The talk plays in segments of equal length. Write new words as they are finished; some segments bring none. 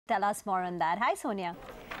tell us more on that. Hi, Sonia.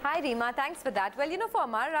 Hi, Reema. Thanks for that. Well, for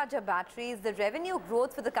Amara Raja batteries, the revenue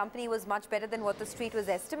growth for the company was much better than what the street was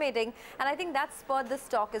estimating. And I think that spurred the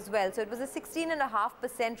stock as well. So it was a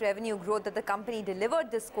 16.5% revenue growth that the company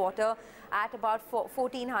delivered this quarter at about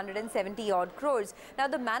 1,470 odd crores. Now,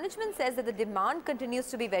 the management says that the demand continues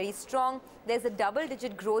to be very strong. There's a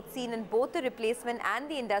double-digit growth seen in both the replacement and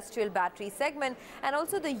the industrial battery segment. And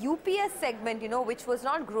also the UPS segment, which was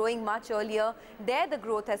not growing much earlier, there the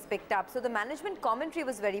growth has picked up. So the management commentary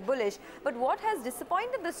was very bullish. But what has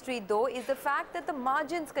disappointed the street, though, is the fact that the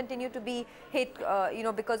margins continue to be hit,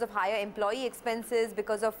 because of higher employee expenses,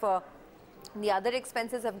 because of the other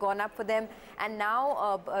expenses have gone up for them, and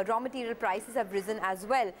now raw material prices have risen as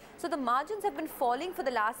well. So the margins have been falling for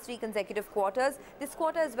the last 3 consecutive quarters. This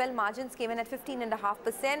quarter as well, margins came in at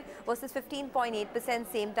 15.5% versus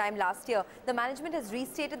 15.8% same time last year. The management has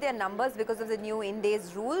restated their numbers because of the new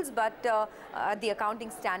Ind-AS rules, but the accounting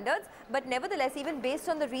standards. But nevertheless, even based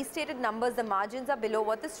on the restated numbers, the margins are below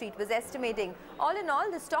what the street was estimating. All in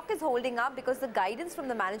all, the stock is holding up because the guidance from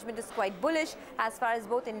the management is quite bullish as far as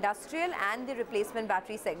both industrial and the replacement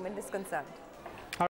battery segment is concerned.